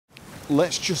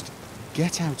let's just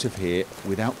get out of here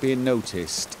without being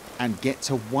noticed and get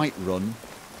to Whiterun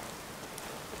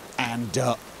and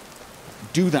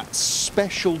do that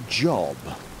special job.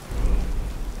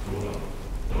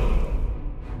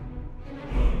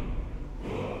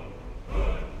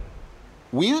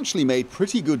 We actually made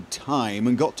pretty good time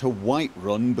and got to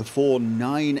Whiterun before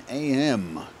 9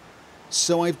 AM.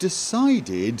 So I've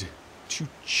decided to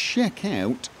check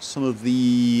out some of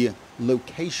the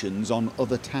locations on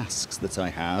other tasks that I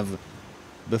have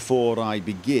before I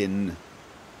begin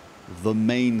the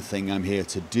main thing I'm here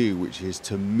to do, which is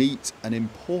to meet an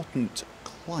important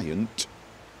client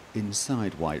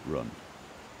inside Whiterun.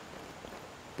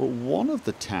 But one of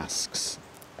the tasks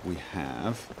we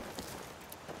have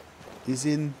is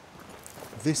in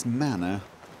this manor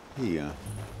here.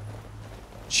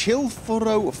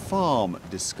 Chilfurrow Farm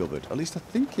discovered. At least I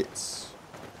think it's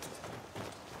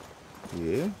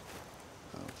here.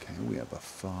 Okay, we have a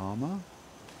farmer.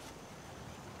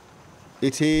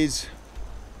 It is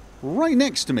right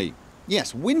next to me.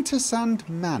 Yes, Wintersand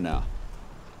Manor.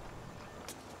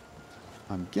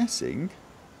 I'm guessing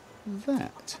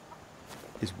that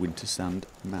is Wintersand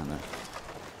Manor.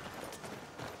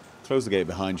 Close the gate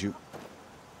behind you.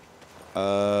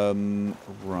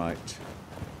 Right.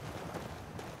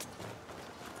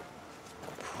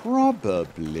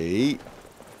 Probably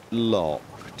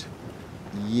locked.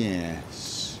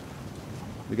 Yes.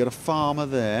 We got a farmer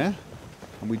there,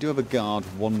 and we do have a guard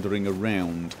wandering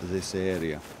around this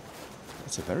area.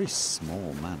 It's a very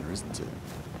small manor, isn't it?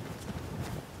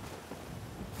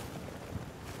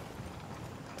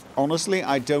 Honestly,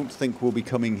 I don't think we'll be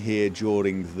coming here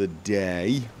during the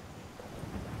day.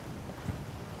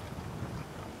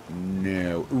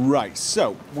 No. Right,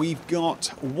 so we've got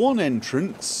one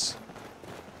entrance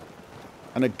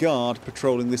and a guard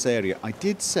patrolling this area. I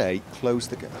did say close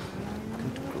the gate.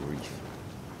 Good grief.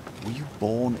 Were you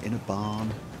born in a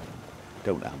barn?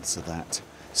 Don't answer that.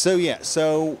 So yeah,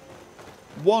 so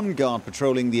one guard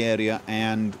patrolling the area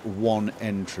and one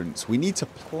entrance. We need to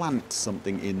plant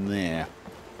something in there.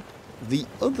 The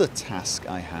other task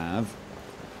I have,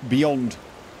 beyond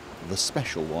the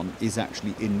special one, is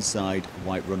actually inside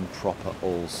Whiterun proper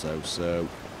also. So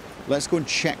let's go and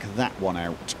check that one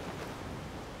out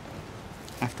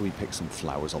after we pick some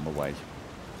flowers on the way.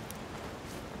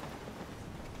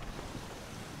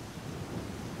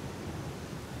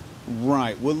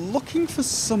 Right, we're looking for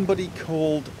somebody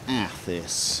called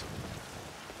Athis.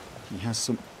 He has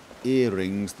some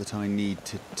earrings that I need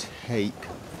to take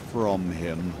from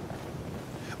him.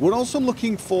 We're also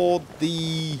looking for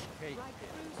the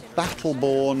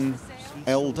Battleborn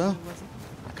Elder.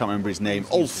 I can't remember his name.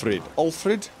 Ulfrid.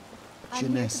 Ulfrid?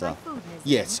 Janessa.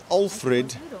 Yes,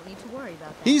 Ulfrid.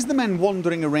 He's the man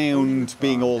wandering around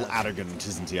being all arrogant,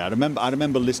 isn't he? I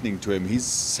remember listening to him. He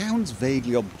sounds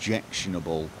vaguely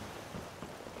objectionable.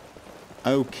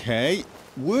 Okay.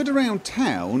 Word around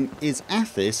town is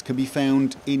Athis can be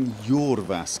found in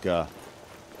Jorvaska,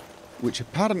 which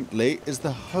apparently is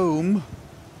the home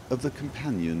of the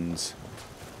companions.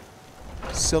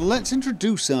 So let's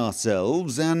introduce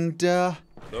ourselves and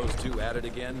Those two at it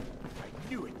again? I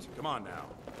knew it. Come on now.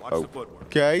 Watch the footwork.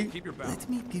 Okay. Keep your balance. Let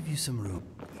me give you some room.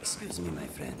 Excuse me, my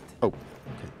friend. Oh,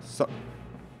 okay. So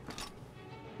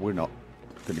we're not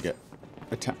going to get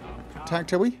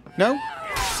attacked, are we? No?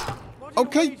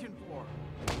 Okay.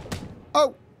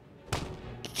 Oh.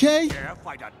 Okay.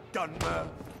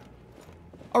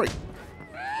 All right.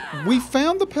 We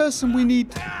found the person we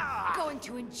need. Going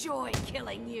to enjoy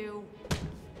killing you.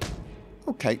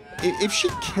 Okay. If she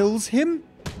kills him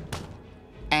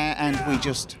and we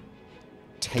just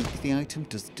take the item,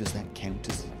 does that count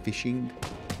as fishing?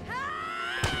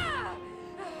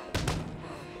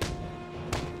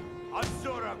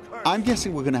 I'm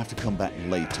guessing we're going to have to come back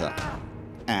later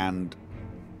and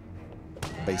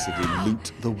basically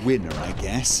loot the winner, I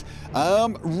guess.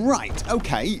 Right,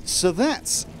 okay, so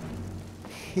that's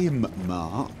him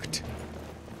marked.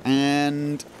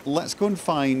 And let's go and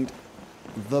find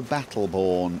the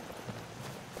Battleborn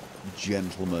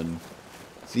gentleman.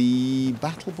 The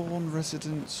Battleborn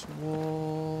residence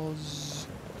was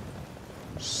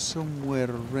somewhere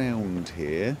around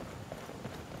here.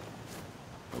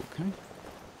 Okay.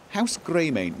 House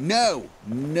Greymane. No!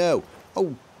 No!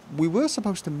 Oh, we were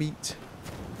supposed to meet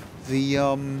the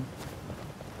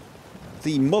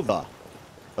mother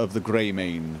of the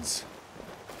Greymanes.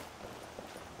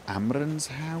 Amran's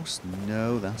house?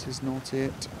 No, that is not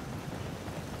it.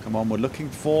 Come on, we're looking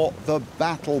for the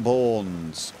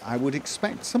Battleborns. I would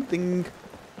expect something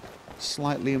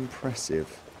slightly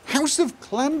impressive. House of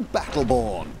Clan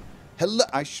Battleborn. Hello.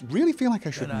 I really feel like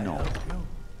I should knock.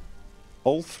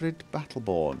 Ulfrid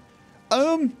Battleborn.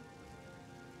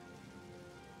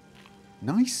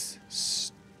 Nice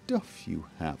stuff you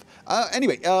have.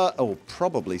 Anyway,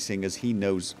 probably seeing as he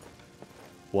knows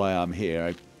why I'm here,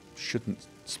 I shouldn't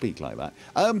speak like that.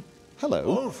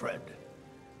 Hello. Ulfred,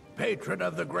 patron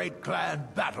of the great clan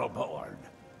Battleborn.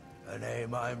 A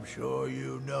name I'm sure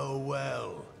you know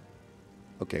well.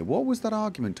 Okay, what was that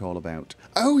argument all about?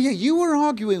 Oh yeah, you were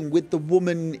arguing with the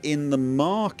woman in the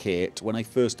market when I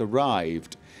first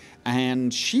arrived.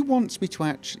 And she wants me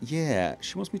to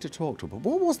she wants me to talk to her. But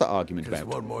what was that argument Just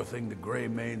about? one more thing the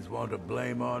Greymanes want to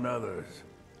blame on others.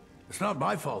 It's not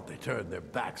my fault they turned their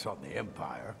backs on the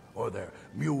Empire, or their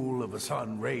mule of a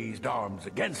son raised arms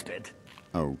against it.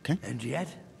 Okay. And yet,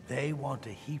 they want to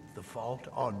heap the fault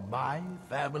on my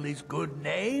family's good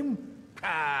name?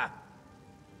 Ah!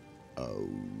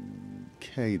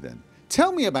 Okay then.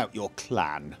 Tell me about your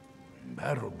clan.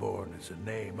 Battleborn is a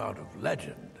name out of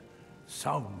legend,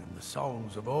 sung in the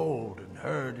songs of old and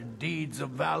heard in deeds of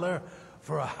valor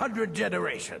for 100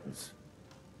 generations.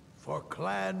 For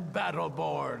Clan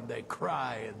Battleborn they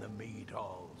cry in the mead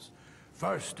halls,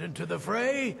 first into the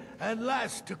fray and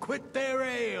last to quit their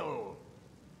ale.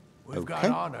 We've got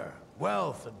honor,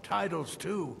 wealth, and titles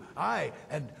too. Aye,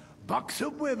 and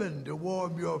buxom women to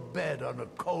warm your bed on a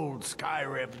cold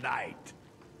Skyrim night.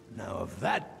 Now, if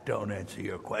that don't answer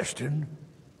your question,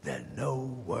 then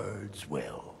no words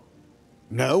will.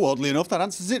 No, oddly enough, that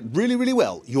answers it really, really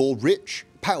well. You're rich,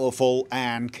 powerful,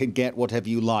 and can get whatever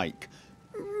you like.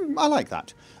 I like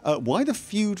that. Why the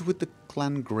feud with the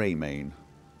Clan Greymane?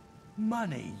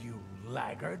 Money, you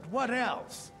laggard. What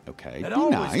else? Okay, It be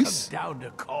always nice. comes down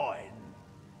to coin.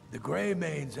 The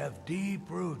Greymanes have deep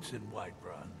roots in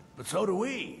Whiterun, but so do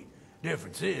we.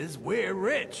 Difference is, we're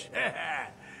rich.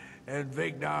 And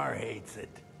Vignar hates it.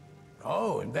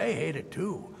 Oh, and they hate it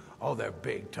too. All their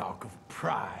big talk of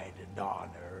pride and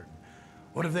honor.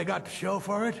 What have they got to show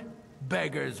for it?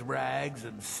 Beggars' rags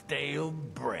and stale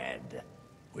bread.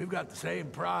 We've got the same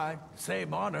pride,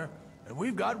 same honor, and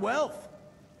we've got wealth.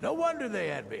 No wonder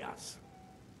they envy us.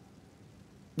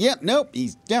 Yep, nope,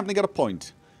 he's definitely got a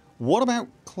point. What about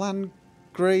Clan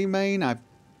Greymane?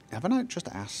 Haven't I just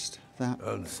asked that?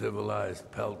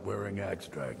 Uncivilized pelt-wearing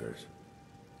axe-draggers.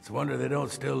 It's a wonder they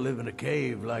don't still live in a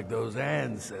cave like those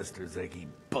ancestors they keep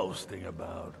boasting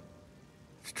about.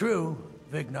 It's true,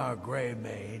 Vignar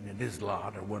Greymane and his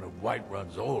lot are one of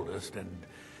Whiterun's oldest and,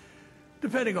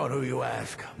 depending on who you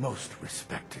ask, most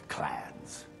respected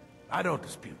clans. I don't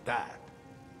dispute that.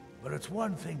 But it's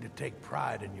one thing to take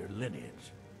pride in your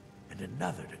lineage, and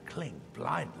another to cling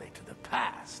blindly to the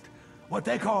past. What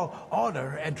they call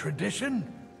honor and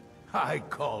tradition, I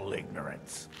call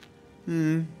ignorance.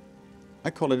 I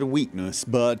call it a weakness,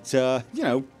 but, you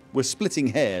know, we're splitting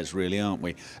hairs, really, aren't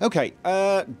we? Okay,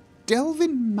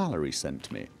 Delvin Mallory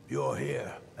sent me. You're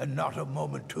here, and not a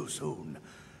moment too soon.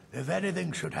 If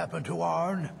anything should happen to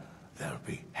Arn, there'll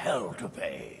be hell to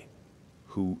pay.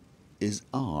 Who is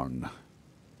Arn?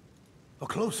 A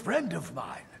close friend of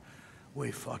mine.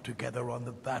 We fought together on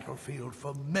the battlefield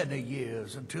for many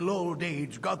years until old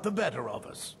age got the better of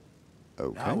us.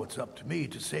 Okay. Now it's up to me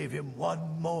to save him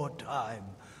one more time.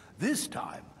 This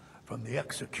time from the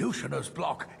executioner's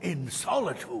block in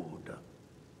Solitude.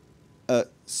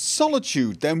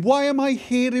 Solitude, then why am I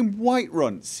here in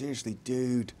Whiterun? Seriously,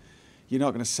 dude. You're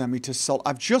not going to send me to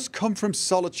I've just come from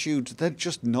Solitude. They're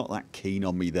just not that keen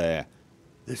on me there.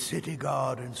 The city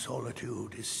guard in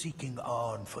Solitude is seeking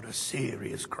Arn for a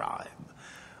serious crime.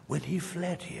 When he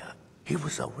fled here, he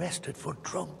was arrested for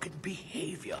drunken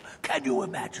behavior. Can you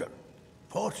imagine?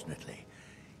 Fortunately,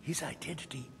 his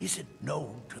identity isn't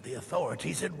known to the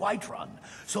authorities in Whiterun,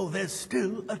 so there's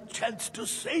still a chance to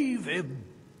save him.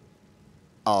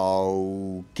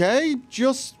 Okay,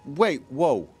 just wait,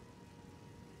 whoa.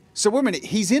 So wait a minute,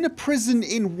 he's in a prison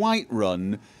in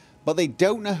Whiterun, but they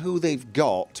don't know who they've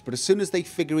got, but as soon as they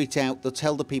figure it out, they'll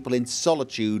tell the people in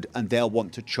Solitude and they'll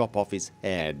want to chop off his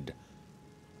head.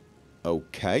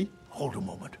 Okay. Hold a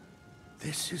moment.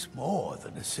 This is more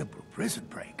than a simple prison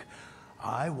break.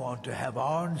 I want to have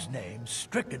Arn's name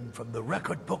stricken from the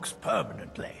record books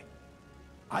permanently.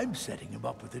 I'm setting him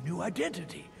up with a new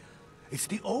identity. It's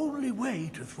the only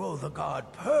way to throw the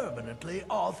guard permanently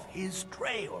off his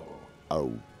trail.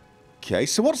 Okay,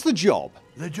 so what's the job?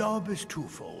 The job is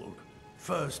twofold.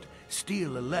 First,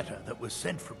 steal a letter that was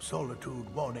sent from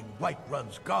Solitude warning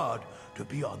Whiterun's guard to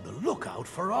be on the lookout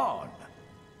for Arn.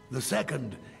 The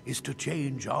second is to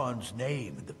change Arn's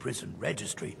name in the prison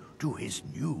registry to his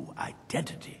new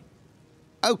identity.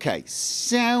 Okay,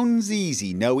 sounds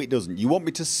easy. No, it doesn't. You want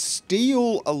me to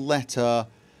steal a letter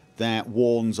that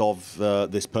warns of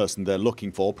this person they're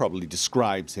looking for, probably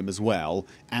describes him as well,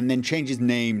 and then changes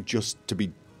name just to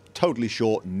be totally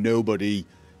sure nobody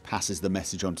passes the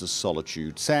message on to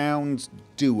Solitude. Sounds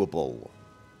doable.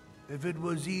 If it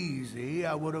was easy,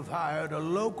 I would have hired a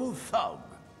local thug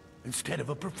instead of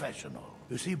a professional.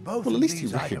 You see, both Well, at of least he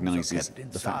these items are recognises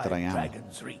kept the fact that I inside am.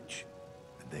 Dragon's Reach.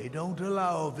 They don't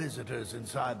allow visitors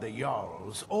inside the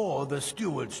Jarl's or the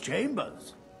Steward's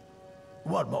chambers.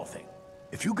 One more thing.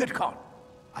 If you get caught,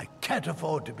 I can't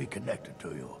afford to be connected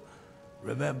to you.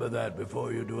 Remember that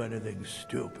before you do anything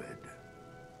stupid.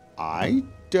 I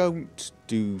don't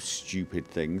do stupid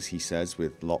things, he says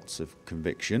with lots of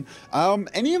conviction.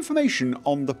 Any information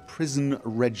on the prison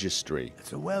registry?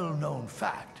 It's a well-known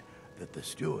fact that the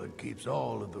Steward keeps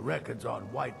all of the records on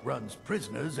Whiterun's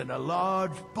prisoners in a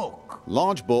large book.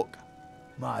 Large book.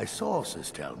 My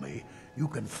sources tell me you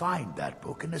can find that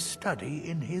book in a study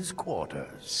in his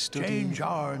quarters. Study? Change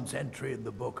Arn's entry in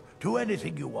the book to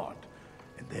anything you want,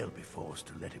 and they'll be forced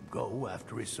to let him go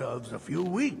after he serves a few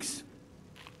weeks.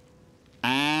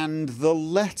 And the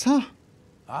letter?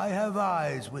 I have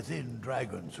eyes within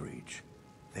Dragon's Reach.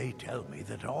 They tell me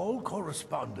that all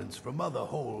correspondence from other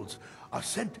holds are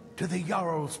sent to the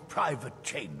Jarl's private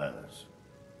chambers.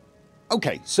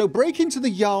 Okay, so break into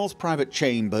the Jarl's private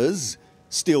chambers,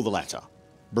 steal the letter.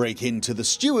 Break into the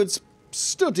Steward's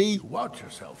study, Watch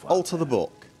yourself. alter the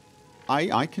book.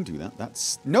 I can do that.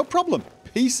 That's no problem.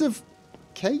 Piece of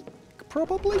cake,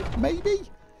 probably? Maybe?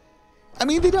 I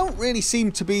mean, they don't really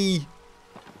seem to be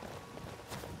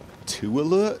too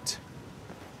alert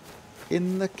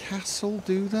in the castle,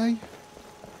 do they?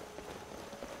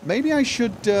 Maybe I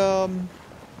should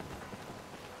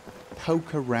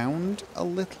poke around a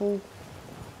little.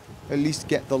 At least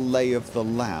get the lay of the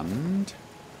land.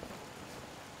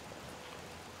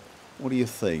 What do you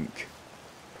think?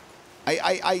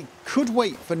 I could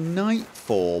wait for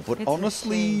nightfall, but It's a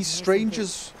honestly, shame, isn't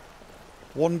strangers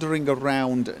wandering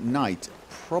around at night,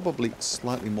 probably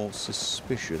slightly more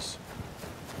suspicious.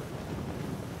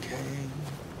 Okay.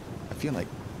 I feel like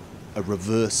a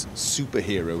reverse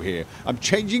superhero here. I'm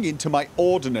changing into my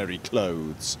ordinary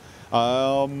clothes.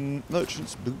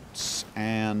 Merchant's boots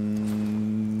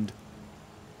and...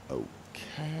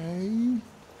 Okay...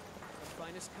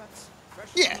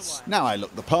 Yes, now I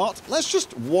look the part. Let's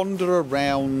just wander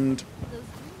around.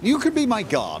 You can be my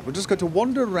guard. We're just going to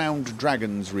wander around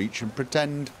Dragon's Reach and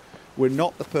pretend we're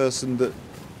not the person that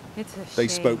they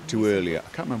spoke to earlier. I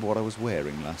can't remember what I was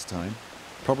wearing last time.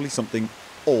 Probably something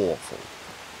awful.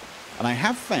 And I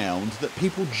have found that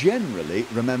people generally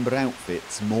remember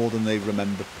outfits more than they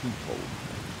remember people.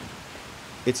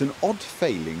 It's an odd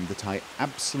failing that I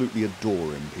absolutely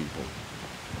adore in people.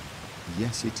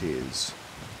 Yes, it is.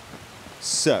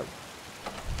 So,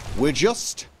 we're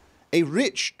just a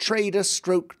rich trader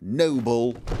stroke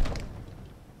noble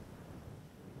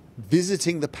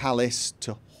visiting the palace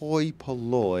to hoi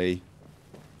polloi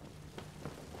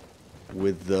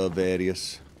with the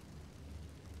various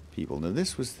people. Now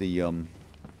this was the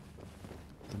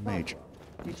mage.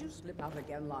 Did you slip out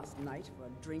again last night for a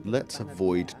drink? Let's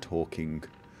avoid talking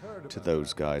to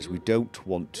those guys. We don't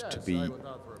want to be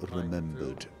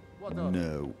remembered.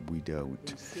 No, we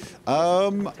don't.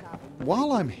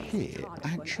 While I'm here,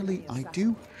 actually, I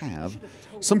do have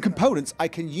some components I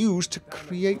can use to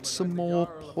create some more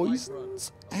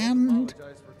poisons and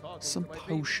some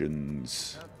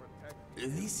potions.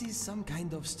 This is some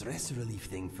kind of stress relief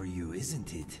thing for you,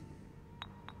 isn't it?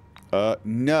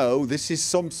 No, this is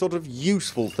some sort of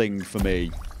useful thing for me.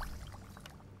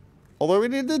 Although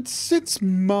it's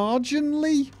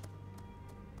marginally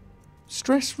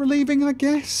stress relieving, I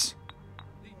guess.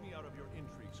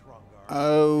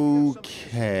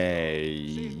 Okay,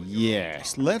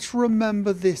 yes, let's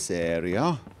remember this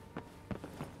area.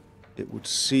 It would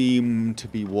seem to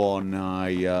be one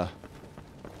I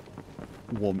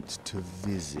want to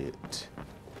visit.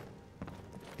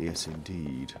 Yes,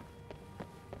 indeed.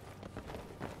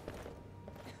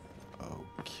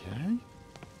 Okay.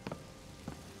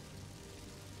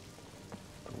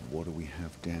 What do we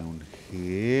have down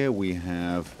here? We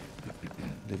have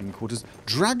living quarters.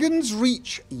 Dragon's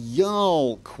Reach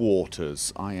Jarl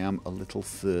quarters. I am a little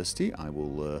thirsty. I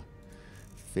will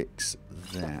fix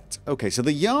that. Okay, so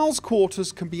the Jarl's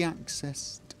quarters can be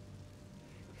accessed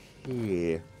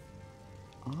here.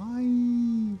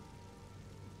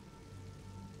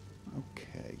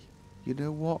 Okay. You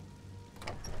know what?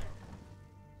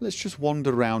 Let's just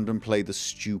wander around and play the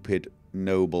stupid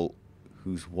noble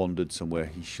who's wandered somewhere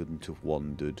he shouldn't have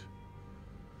wandered.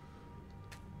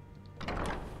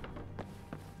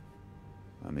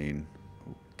 I mean,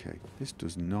 okay, this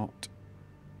does not...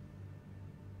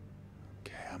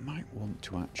 Okay, might want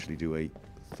to actually do a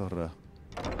thorough...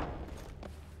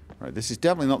 Right, this is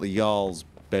definitely not the Jarl's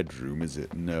bedroom, is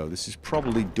it? No, this is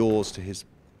probably doors to his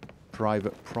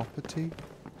private property.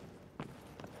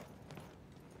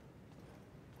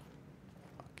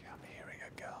 Okay, I'm hearing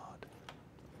a guard.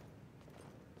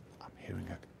 I'm hearing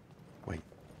a... Wait.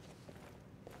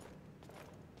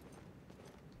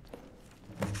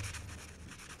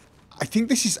 I think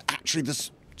this is actually the...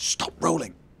 Stop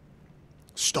rolling.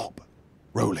 Stop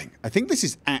rolling. I think this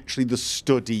is actually the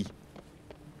study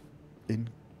in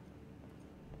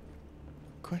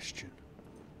question.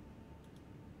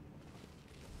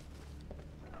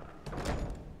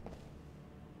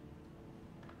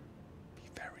 Be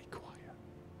very quiet.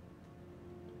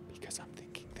 Because I'm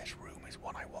thinking this room is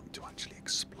one I want to actually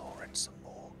explore in some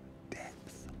more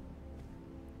depth.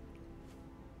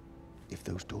 If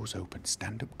those doors open,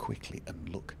 stand up quickly and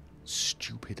look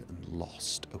stupid and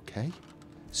lost, okay?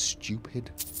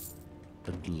 Stupid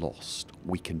and lost.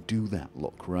 We can do that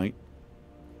look, right?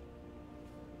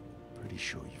 Pretty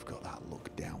sure you've got that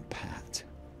look down pat.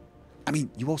 I mean,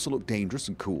 you also look dangerous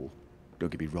and cool. Don't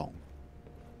get me wrong.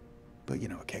 But, you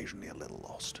know, occasionally a little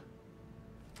lost.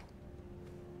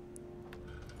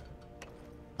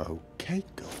 Okay,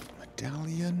 gold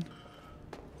medallion.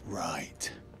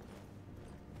 Right.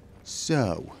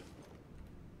 So.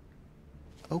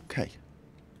 Okay.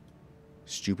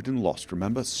 Stupid and lost.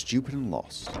 Remember? Stupid and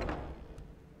lost.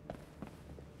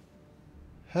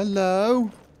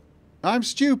 Hello? I'm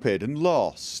stupid and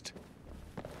lost.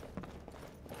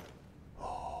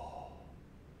 Oh.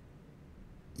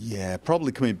 Yeah,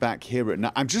 probably coming back here at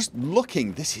night. I'm just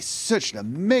looking. This is such an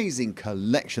amazing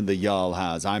collection the Jarl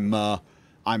has.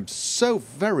 I'm so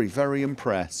very, very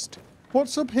impressed.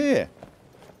 What's up here?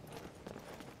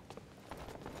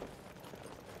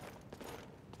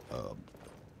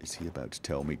 Is he about to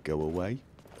tell me go away?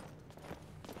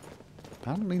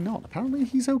 Apparently not. Apparently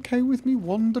he's okay with me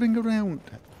wandering around.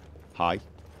 Hi.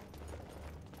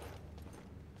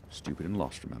 Stupid and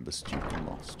lost, remember? Stupid and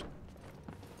lost.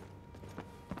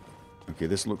 Okay,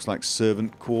 this looks like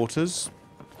servant quarters.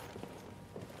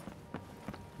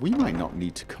 We might not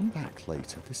need to come back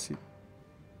later. This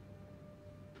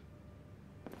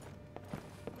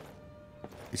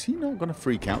is he not going to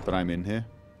freak out that I'm in here?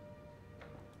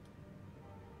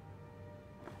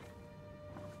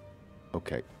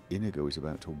 Okay, INIGO is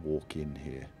about to walk in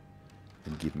here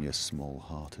and give me a small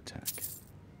heart attack.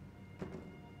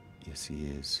 Yes, he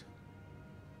is.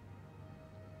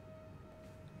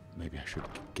 Maybe I should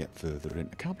get further in.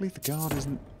 I can't believe the guard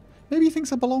isn't... Maybe he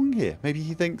thinks I belong here. Maybe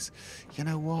he thinks, you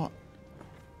know what?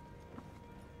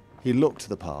 He looked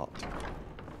the part.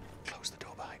 Close the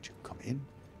door behind you. Come in.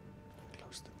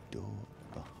 Close the door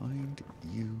behind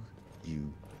you,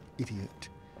 you idiot.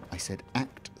 I said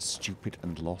act stupid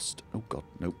and lost. Oh god,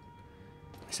 nope.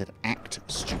 I said act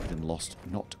stupid and lost,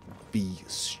 not be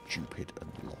stupid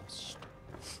and lost.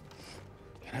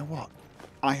 You know what?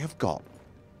 I have got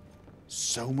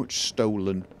so much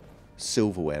stolen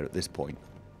silverware at this point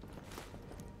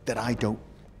that I don't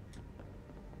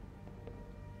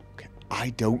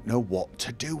know what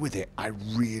to do with it. I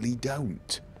really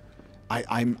don't.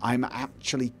 I'm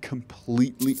actually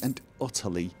completely and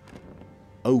utterly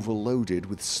overloaded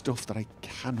with stuff that I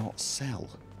cannot sell.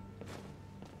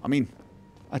 I mean,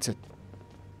 that's a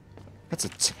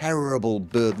terrible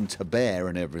burden to bear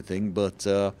and everything, but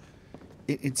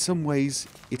in some ways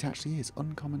it actually is.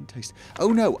 Uncommon taste. Oh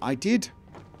no, I did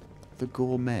the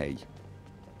gourmet.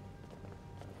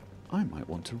 I might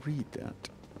want to read that.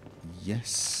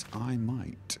 Yes, I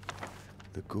might.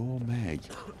 The gourmet.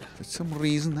 For some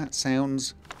reason that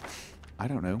sounds, I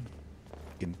don't know,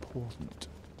 important.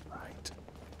 Right.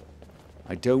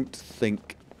 I don't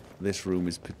think this room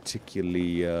is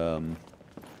particularly, I don't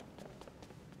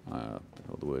know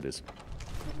what the word is.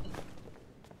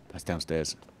 That's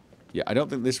downstairs. Yeah, I don't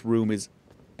think this room is...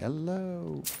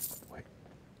 Hello. Wait.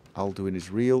 Alduin is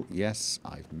real. Yes,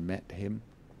 I've met him.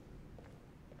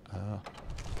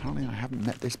 Apparently I haven't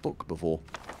met this book before.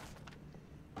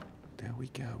 There we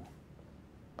go.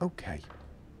 Okay.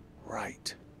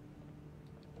 Right.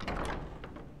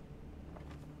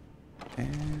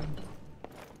 And...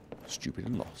 Stupid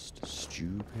and lost.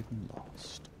 Stupid and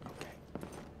lost. Okay.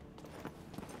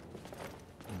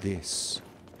 This...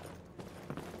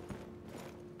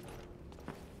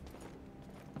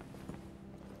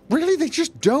 Really? They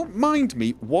just don't mind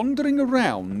me wandering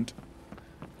around?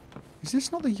 Is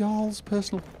this not the Jarl's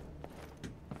personal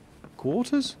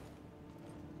quarters?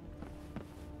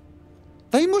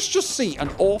 They must just see an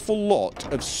awful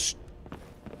lot of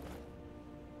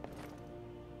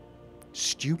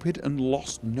stupid and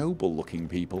lost noble looking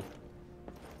people.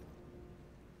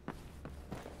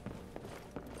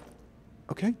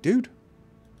 Okay, dude.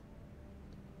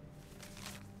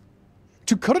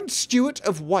 To current Steward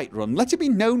of Whiterun, let it be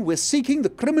known we're seeking the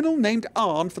criminal named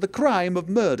Arn for the crime of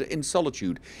murder in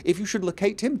solitude. If you should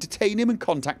locate him, detain him and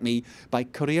contact me by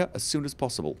courier as soon as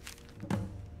possible.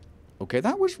 Okay,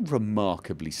 that was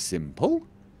remarkably simple.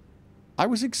 I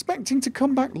was expecting to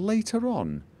come back later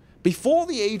on. Before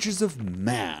the ages of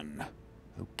man.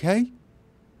 Okay.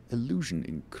 Illusion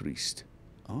increased.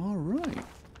 Alright.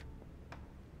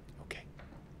 Okay.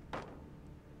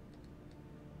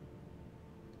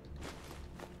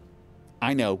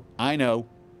 I know.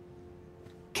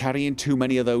 Carrying too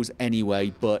many of those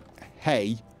anyway, but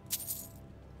hey.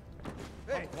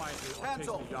 Hey, hands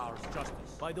off.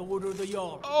 By the order of the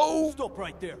Jarl. Oh! Stop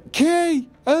right there. Okay,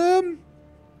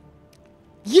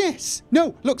 yes!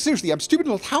 No, look, seriously, I'm stupid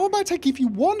enough. How about I give you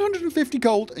 150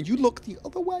 gold and you look the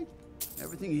other way?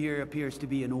 Everything here appears to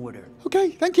be in order. Okay,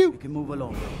 thank you. You can move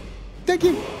along. Thank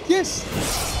you. Yes.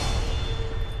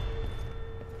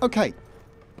 Okay.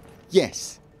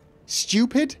 Yes.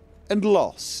 Stupid and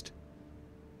lost.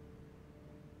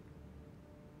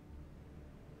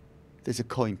 There's a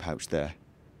coin pouch there.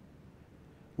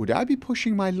 Would I be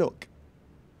pushing my luck?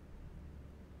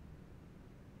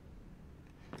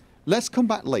 Let's come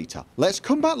back later. Let's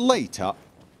come back later,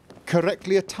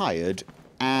 correctly attired,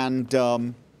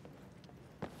 and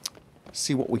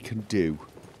see what we can do.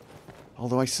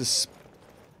 Although I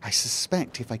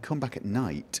suspect if I come back at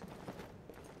night,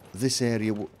 this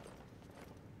area will...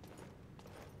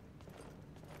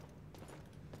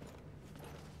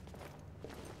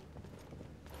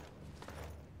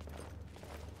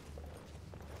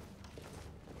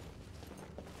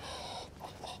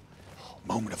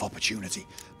 Moment of opportunity.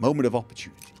 Moment of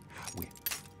opportunity.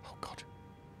 Oh, God.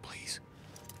 Please.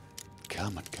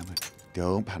 Come on, come on.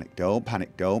 Don't panic, don't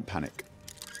panic, don't panic.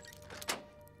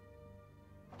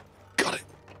 Got it.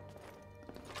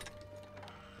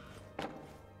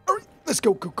 All right, let's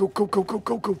go, go, go, go, go, go,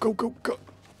 go, go, go, go, go.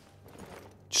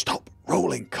 Stop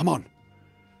rolling, come on.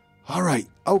 All right,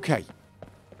 okay.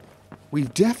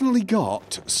 We've definitely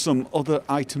got some other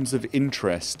items of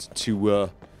interest to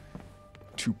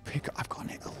pick up. I've got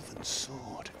an elven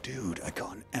sword. Dude, I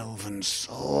got an elven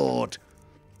sword.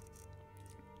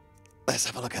 Let's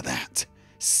have a look at that.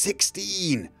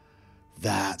 16.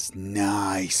 That's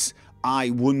nice.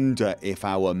 I wonder if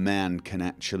our man can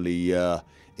actually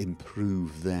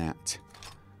improve that.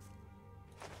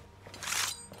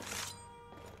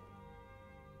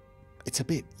 It's a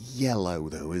bit yellow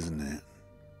though, isn't it?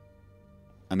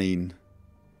 I mean,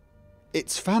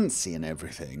 it's fancy and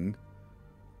everything.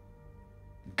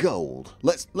 Gold.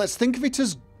 Let's think of it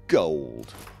as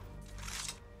gold.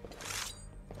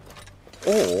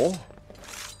 Or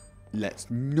let's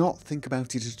not think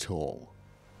about it at all.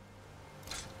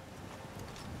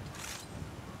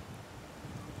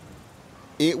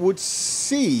 It would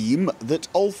seem that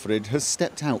Ulfrid has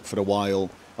stepped out for a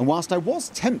while, and whilst I was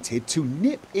tempted to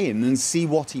nip in and see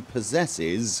what he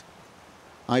possesses,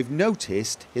 I've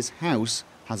noticed his house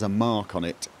has a mark on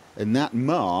it, and that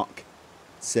mark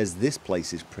says this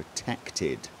place is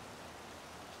protected.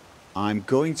 I'm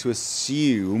going to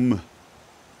assume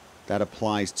that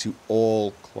applies to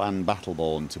all Clan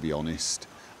Battleborn, to be honest.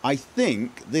 I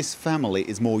think this family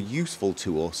is more useful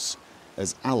to us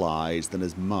as allies than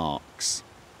as marks.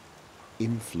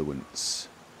 Influence.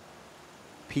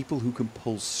 People who can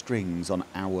pull strings on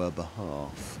our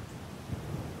behalf.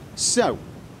 So,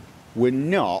 we're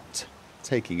not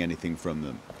taking anything from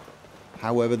them.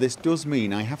 However, this does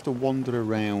mean I have to wander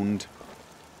around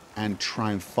and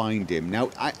try and find him.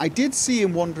 Now, I did see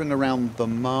him wandering around the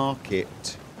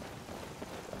market.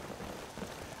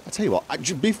 I'll tell you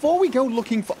what, before we go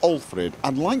looking for Ulfrid,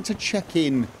 I'd like to check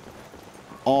in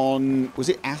on, was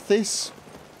it Athis?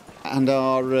 And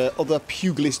our other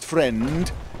pugilist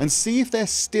friend, and see if they're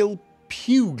still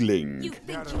pugling. You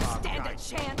think you stand a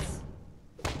chance?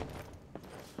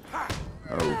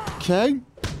 Okay.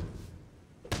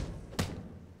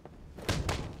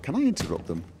 Can I interrupt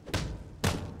them?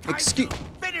 Excuse...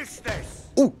 Finish this!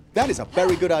 Oh, that is a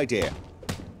very good idea.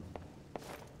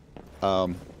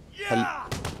 Hello?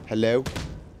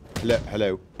 Hello?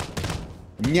 Hello?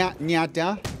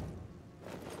 Nyada?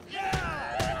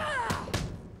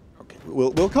 Okay,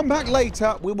 we'll come back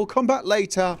later. We will come back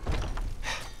later.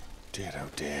 Dear, oh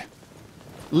dear.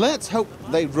 Let's hope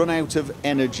they run out of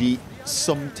energy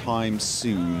sometime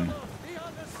soon.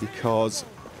 Because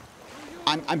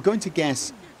I'm going to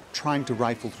guess trying to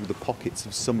rifle through the pockets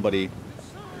of somebody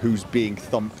who's being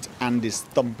thumped and is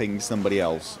thumping somebody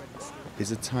else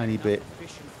is a tiny bit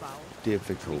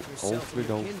difficult. Ulfrid.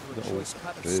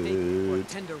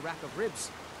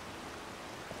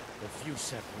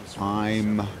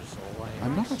 I'm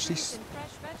not actually...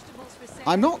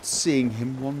 I'm not seeing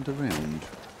him wander around.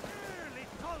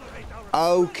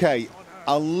 Okay,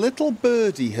 a little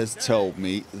birdie has told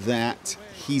me that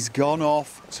he's gone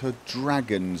off to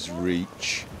Dragon's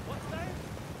Reach.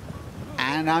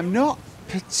 And I'm not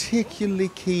particularly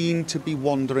keen to be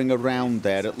wandering around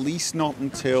there, at least not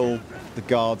until the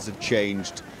guards have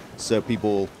changed, so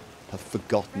people have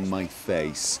forgotten my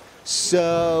face.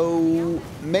 So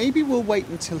maybe we'll wait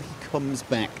until he comes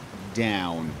back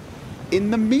down.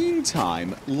 In the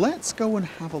meantime, let's go and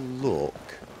have a look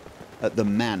at the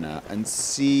manor and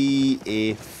see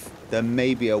if there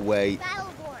may be a way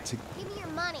to... Give me your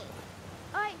money.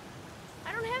 I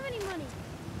don't have any money.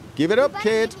 Give it up,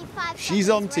 kid. She's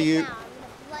on to you.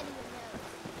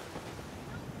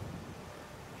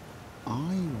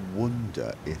 I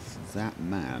wonder if that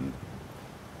man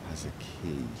has a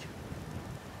key.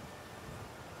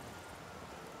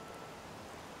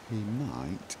 He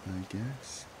might, I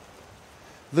guess.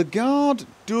 The guard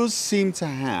does seem to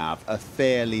have a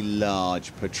fairly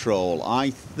large patrol. I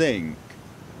think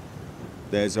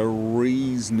there's a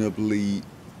reasonably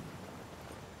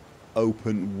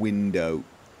open window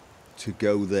to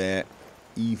go there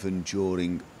even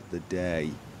during the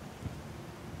day.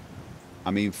 I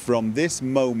mean, from this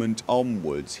moment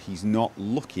onwards, he's not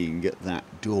looking at that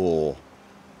door.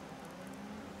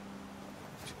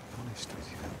 To be honest with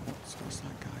you, what's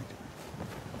that guy doing?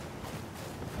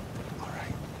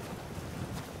 Alright.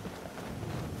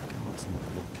 Guard's not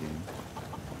looking.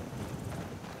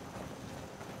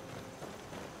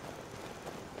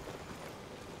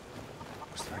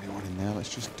 Was there anyone in there?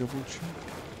 Let's just double check.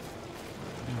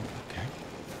 No, okay.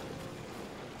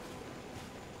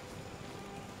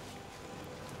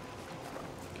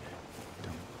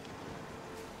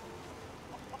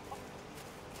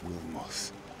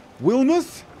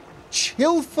 Wilmoth?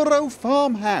 Chilfaro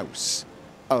Farmhouse.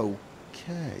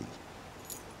 Okay.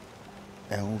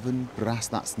 Elven brass,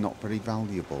 that's not very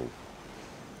valuable.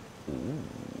 Ooh.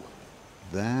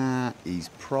 That he's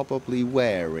probably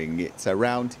wearing. It's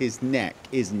around his neck,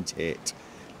 isn't it?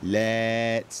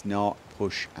 Let's not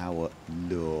push our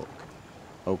luck.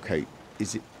 Okay,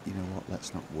 is it... You know what,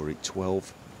 let's not worry.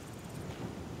 12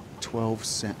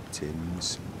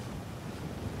 septims.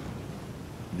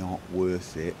 Not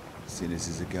worth it, seeing as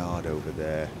there's a guard over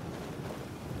there.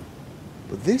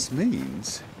 But this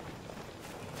means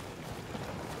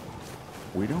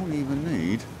we don't even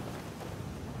need...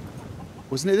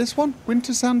 Wasn't it this one?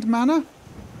 Wintersand Manor?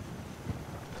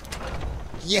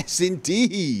 Yes,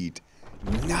 indeed!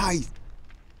 Nice!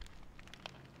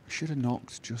 I should have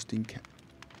knocked just in case.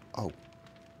 Oh,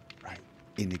 right.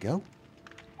 INIGO?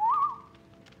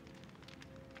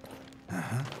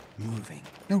 Moving.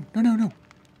 No.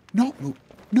 Not move.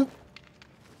 No.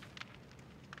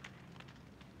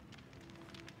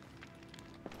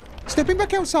 Stepping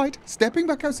back outside.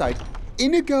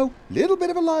 INIGO. Little bit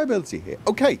of a liability here.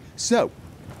 Okay, so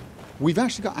we've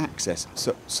actually got access.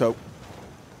 So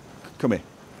come here.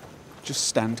 Just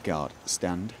stand guard.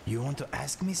 Stand. You want to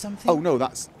ask me something? Oh, no,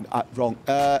 that's wrong.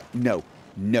 No.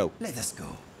 Let us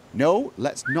go. No,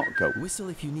 let's not go. Whistle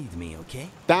if you need me, okay?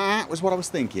 That was what I was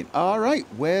thinking. All right,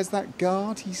 where's that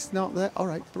guard? He's not there. All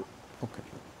right. Okay.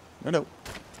 No.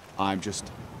 I'm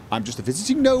just a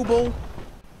visiting noble,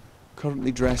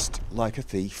 currently dressed like a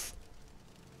thief.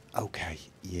 Okay,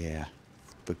 yeah.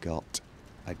 Forgot.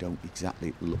 I don't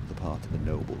exactly look the part of a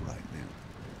noble right now.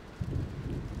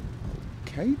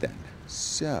 Okay, then.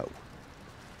 So,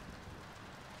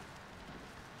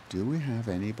 do we have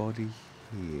anybody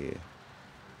here?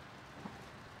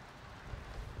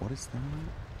 What is that?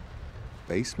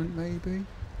 Basement, maybe?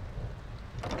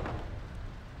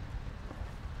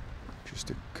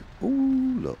 Just a...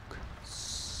 Ooh, look.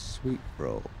 Sweet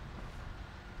roll.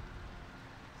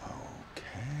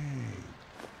 Okay.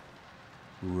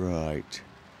 Right.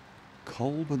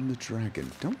 Kolben the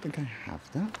Dragon. Don't think I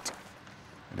have that.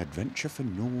 An adventure for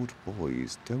Nord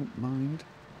boys. Don't mind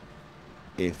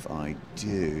if I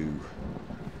do.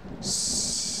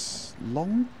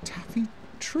 Long taffy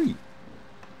tree.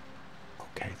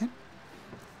 Okay then.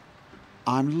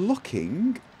 I'm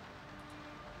looking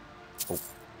for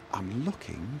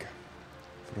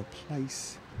a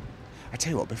place. I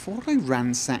tell you what, before I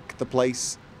ransack the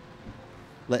place,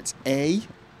 let's A,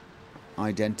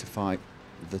 identify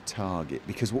the target.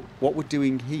 Because what we're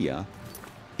doing here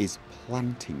is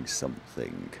planting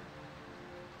something.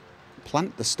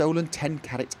 Plant the stolen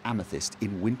 10-carat amethyst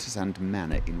in Wintersand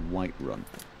Manor in Whiterun.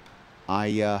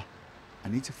 I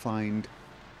need to find...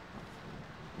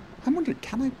 I'm wondering,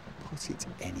 can I put it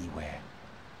anywhere?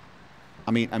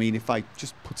 I mean, if I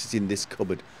just put it in this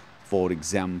cupboard for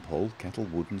example. Kettle,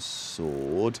 wooden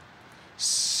sword.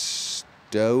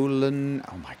 Stolen...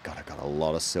 Oh my god, I got a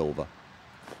lot of silver.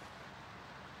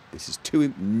 This is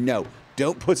too... No,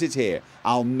 don't put it here.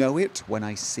 I'll know it when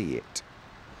I see it.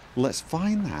 Let's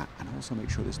find that and also make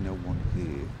sure there's no one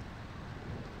here.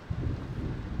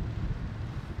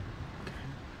 Okay.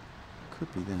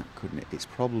 Could be that, couldn't it? It's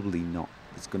probably not.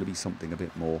 It's going to be something a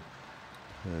bit more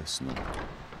personal.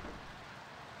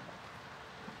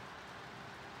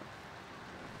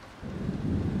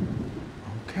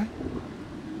 Okay.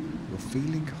 You're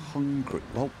feeling hungry.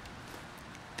 Well,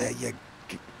 there you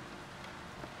go.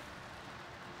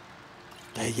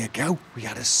 There you go. We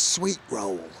had a sweet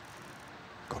roll.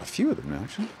 Got a few of them now,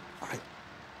 actually. All right.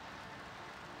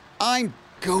 I'm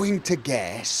going to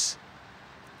guess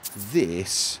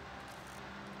this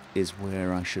is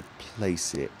where I should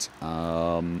place it.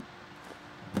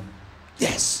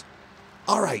 Yes.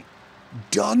 All right.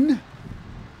 Done.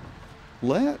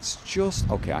 Let's just...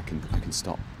 Okay, I can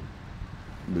stop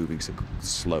moving so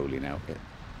slowly now. It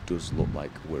does look like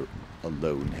we're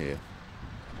alone here.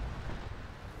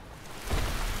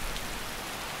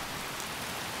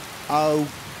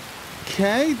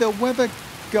 Okay, the weather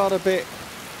got a bit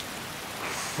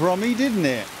crummy, didn't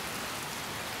it?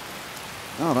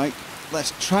 All right,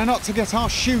 let's try not to get our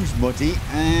shoes muddy,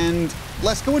 and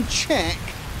let's go and check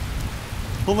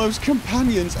on those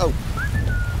companions. Oh,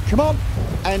 come on,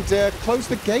 and close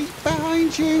the gate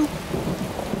behind you.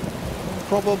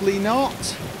 Probably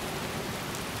not.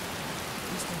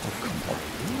 Oh, come on.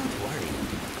 Do not worry.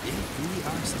 If we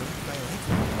are struck by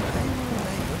lightning, I will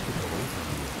divert it away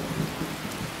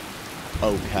from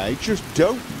you. Okay, just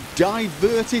don't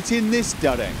divert it in this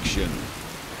direction.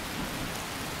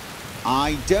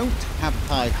 I don't have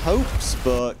high hopes,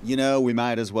 but, you know, we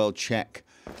might as well check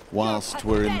whilst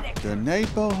we're in the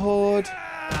neighbourhood.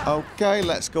 Okay,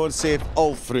 let's go and see if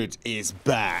Ulfrid is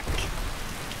back.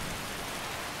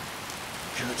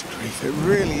 Good grief, it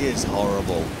really is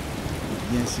horrible.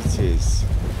 Yes, it is.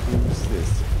 Who's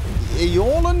this?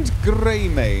 Eorland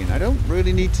Greymane. I don't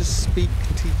really need to speak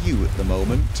to you at the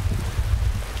moment.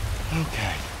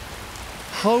 Okay.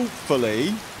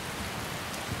 Hopefully...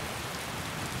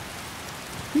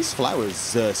 These flowers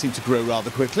seem to grow rather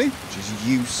quickly, which is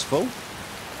useful.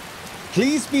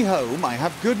 Please be home. I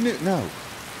have good news. No.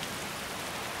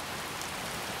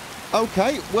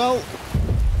 Okay, well...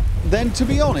 Then, to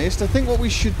be honest, I think what we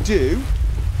should do,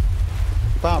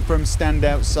 apart from stand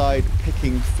outside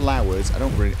picking flowers,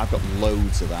 I've got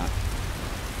loads of that.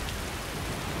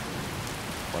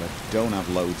 What I don't have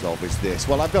loads of is this.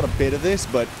 Well, I've got a bit of this,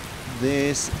 but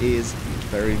this is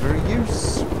very, very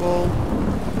useful.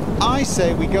 I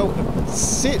say we go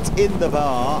sit in the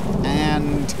bar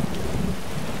and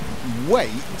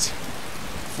wait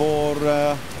for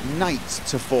night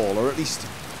to fall, or at least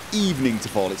evening to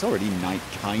fall. It's already night,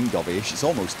 kind of-ish. It's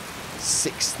almost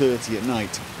 6:30 at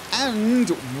night.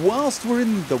 And whilst we're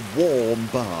in the warm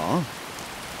bar,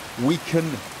 we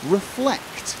can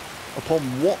reflect upon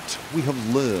what we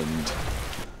have learned.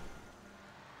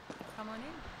 Come on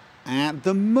in. At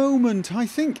the moment, I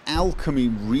think alchemy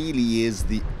really is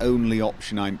the only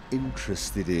option I'm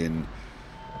interested in.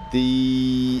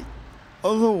 The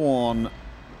other one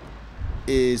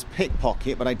is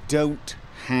pickpocket, but I don't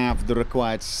have the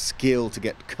required skill to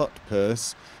get cut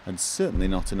purse, and certainly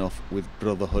not enough with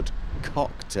Brotherhood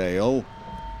cocktail.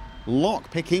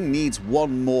 Lockpicking needs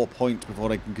one more point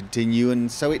before I can continue,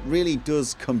 and so it really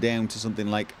does come down to something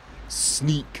like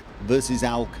sneak versus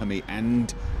alchemy,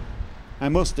 and I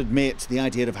must admit the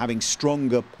idea of having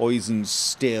stronger poisons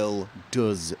still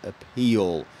does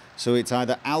appeal. So it's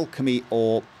either alchemy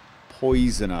or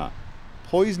poisoner.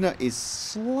 Poisoner is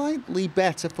slightly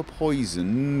better for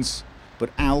poisons,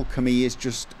 but alchemy is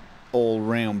just all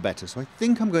round better. So I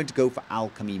think I'm going to go for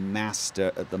Alchemy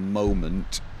Master at the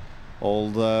moment.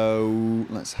 Although,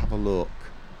 let's have a look.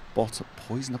 Bottom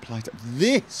poison applied to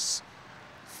this.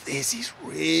 This is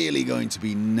really going to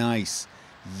be nice.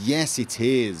 Yes, it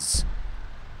is.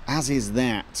 As is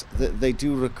that. They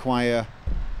do require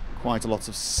quite a lot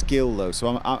of skill, though.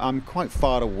 So I'm quite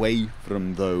far away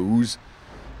from those.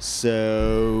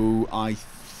 So I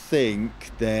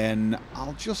think then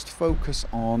I'll just focus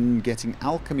on getting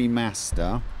Alchemy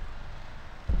Master,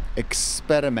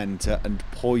 Experimenter, and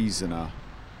Poisoner.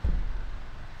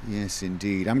 Yes,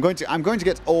 indeed. I'm going to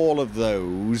get all of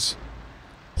those.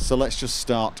 So let's just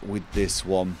start with this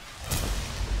one.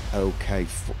 Okay,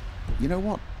 you know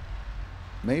what?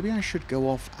 Maybe I should go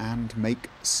off and make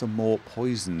some more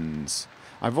poisons.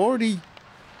 I've already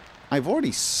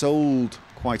sold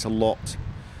quite a lot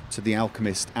to the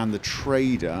alchemist and the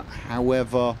trader.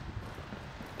 However,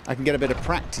 I can get a bit of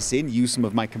practice in, use some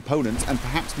of my components, and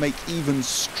perhaps make even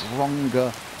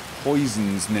stronger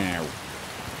poisons now.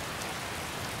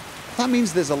 That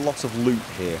means there's a lot of loot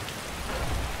here.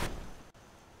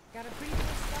 Got a pretty good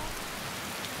spot?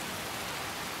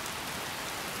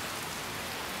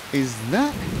 Is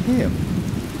that him?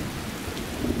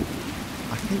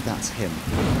 I think that's him.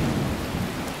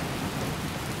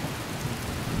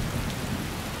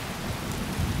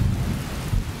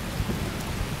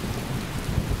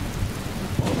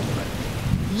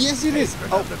 Yes, it is.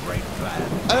 Oh,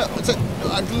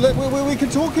 we can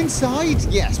talk inside.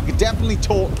 Yes, we can definitely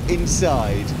talk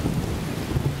inside.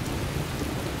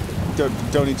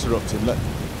 Don't interrupt him. Look.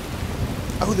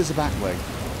 Oh, there's a back way.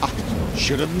 I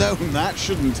should have known that,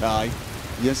 shouldn't I?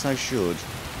 Yes, I should.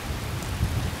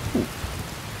 Ooh.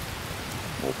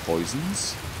 More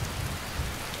poisons.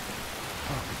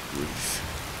 Oh, grief.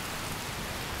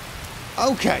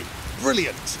 Okay,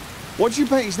 brilliant. What do you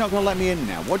bet he's not going to let me in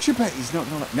now? What do you bet he's not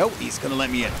going to let... No, he's going to let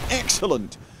me in.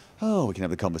 Excellent. Oh, we can have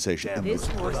the conversation. This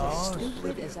was as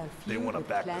stupid as our They feud want to with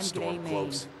back the Clan storm Greymain.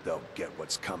 cloaks. They'll get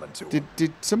what's coming to them.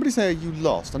 Did somebody say you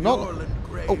lost? I'm not... Norland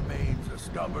Greymane's a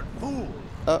stubborn fool.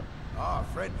 Our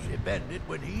friendship ended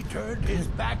when he turned his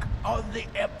back on the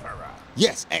Emperor.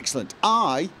 Yes, excellent.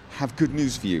 I have good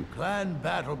news for you. Clan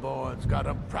Battleborn's got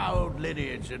a proud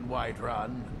lineage in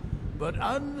Whiterun, but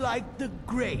unlike the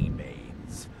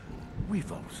Greymanes,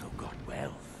 we've also got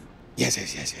wealth.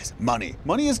 Yes. Money.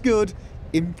 Money is good.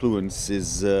 Influence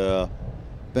is,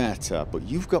 better. But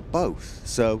you've got both.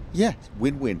 So, yes,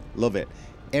 win-win. Love it.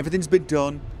 Everything's been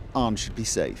done. Arn should be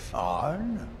safe.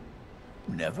 Arn?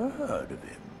 Never heard of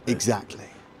him. Exactly.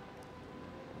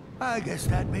 I guess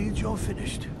that means you're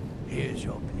finished. Here's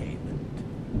your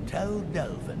payment. Tell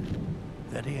Delvin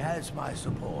that he has my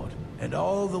support and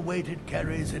all the weighted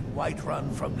carries in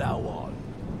Whiterun from now on.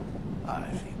 I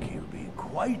think he'll be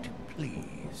quite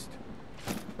pleased.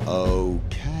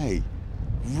 Okay.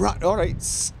 Right, alright.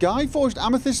 Skyforged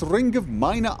Amethyst Ring of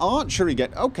Minor Archery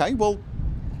again. Okay, well,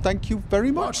 thank you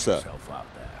very much, Watch sir. yourself out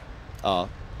there.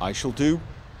 I shall do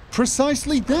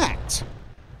precisely that.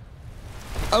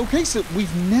 Okay, so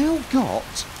we've now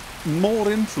got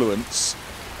more influence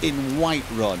in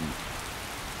Whiterun.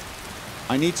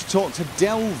 I need to talk to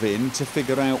Delvin to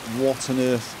figure out what on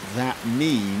earth that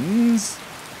means,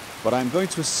 but I'm going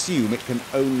to assume it can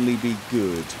only be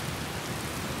good.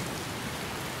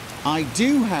 I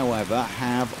do, however,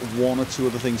 have one or two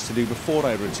other things to do before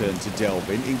I return to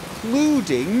Delvin,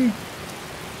 including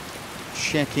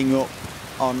checking up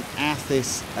on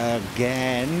Athis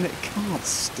again. Can't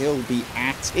still be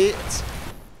at it.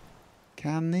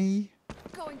 Can he?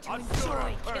 Going to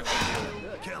enjoy killing you.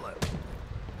 Kill him.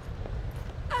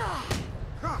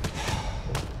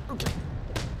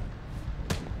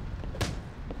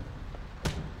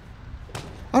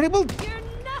 Alright, well... You're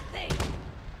nothing.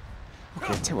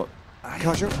 Okay, tell you what.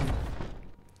 Kajo.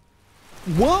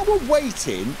 While we're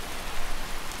waiting...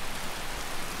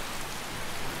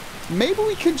 maybe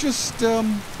we can just,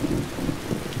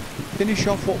 finish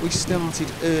off what we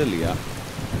started earlier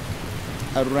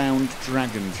around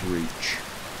Dragon's Reach.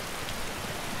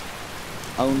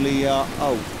 Only,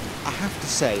 oh, I have to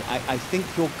say, I think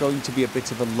you're going to be a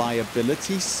bit of a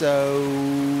liability, so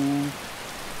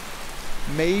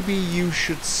maybe you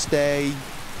should stay.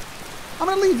 I'm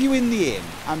going to leave you in the inn.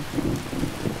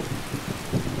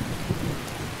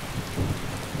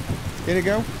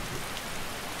 INIGO.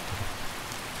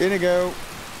 INIGO.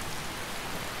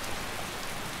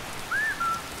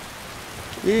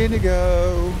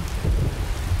 INIGO.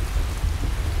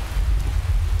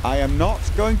 I am not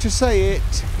going to say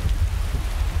it.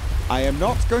 I am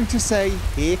not going to say,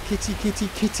 here, kitty, kitty,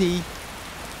 kitty.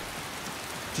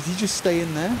 Did he just stay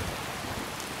in there?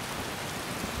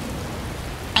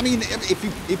 I mean,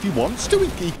 if he wants to,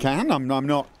 he can. I'm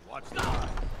not. Watch that.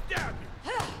 Damn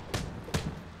you.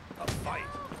 A fight.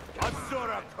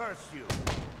 Azura curse you.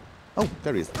 Oh,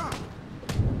 there he is.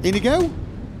 INIGO?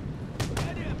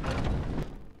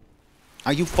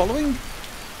 Are you following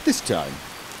this time?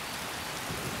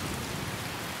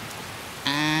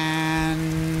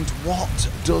 And what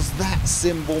does that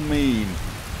symbol mean?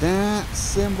 That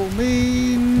symbol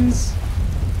means...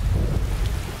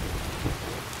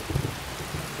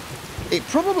 it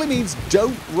probably means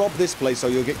don't rob this place or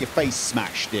you'll get your face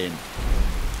smashed in.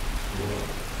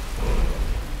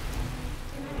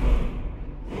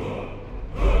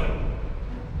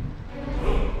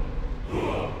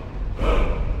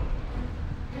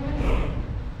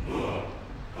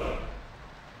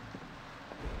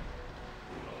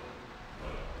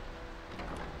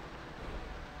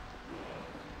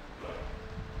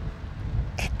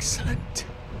 Excellent.